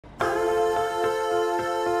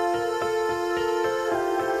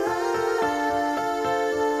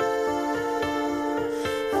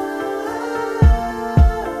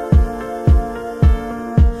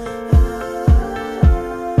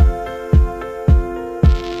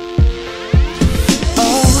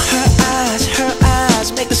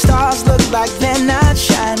make the stars look like they're not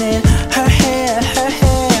shining. Her hair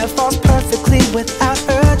falls perfectly without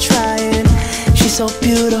her trying. She's so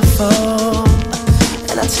beautiful,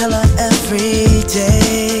 and I tell her every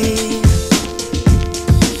day.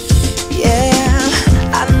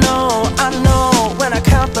 Yeah, I know, when I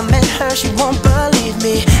compliment her, she won't believe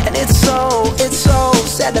me. And it's so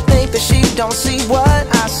sad to think that she don't see what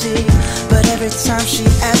I see. But every time she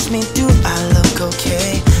asks me, do I look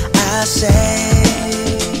okay, I say,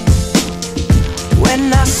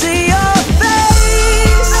 when I see your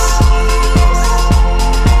face,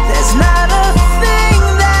 there's not a thing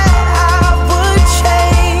that I would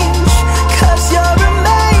change. 'Cause you're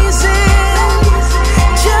amazing,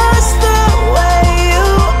 just the way you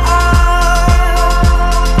are.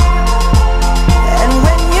 And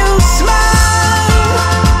when you smile,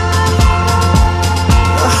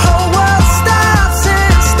 the whole world stops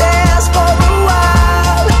and stares for a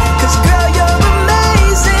while. 'Cause girl, you're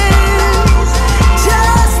amazing,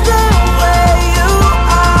 just the way you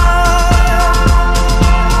are.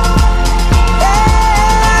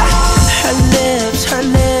 Yeah. Her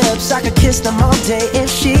lips, I could kiss them all day if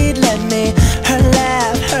she'd let me. Her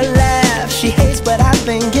laugh, she hates but I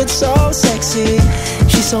think it's so sexy.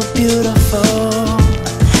 She's so beautiful,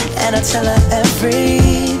 and I tell her every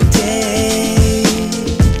day.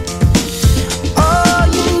 Oh,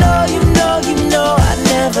 you know, I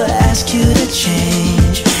never ask you to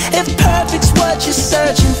change. If perfect's what you're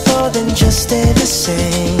searching for, then just stay the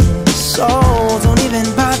same. So don't even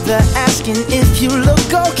bother asking if you look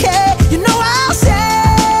okay. You know I'll say,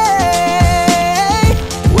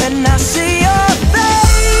 when I see your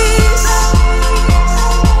face,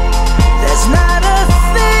 there's not a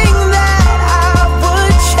thing that I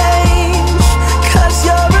would change. 'Cause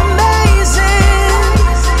you're amazing,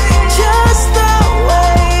 just the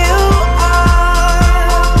way you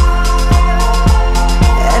are.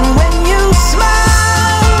 And when you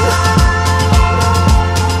smile,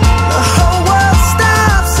 the whole world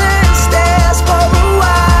stops and stares for a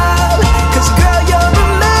while. 'Cause girl, you're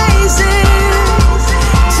amazing,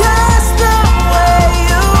 just the way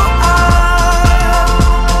you are.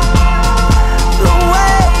 The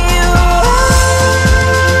way you are,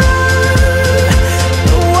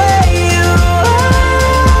 the way you are.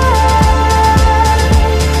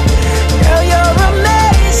 Girl, you're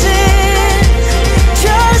amazing,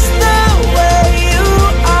 just the way you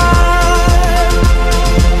are.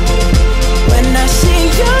 When I see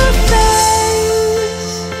your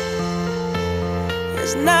face,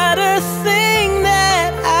 there's not a thing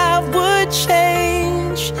that I would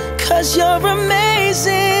change. 'Cause you're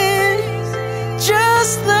amazing,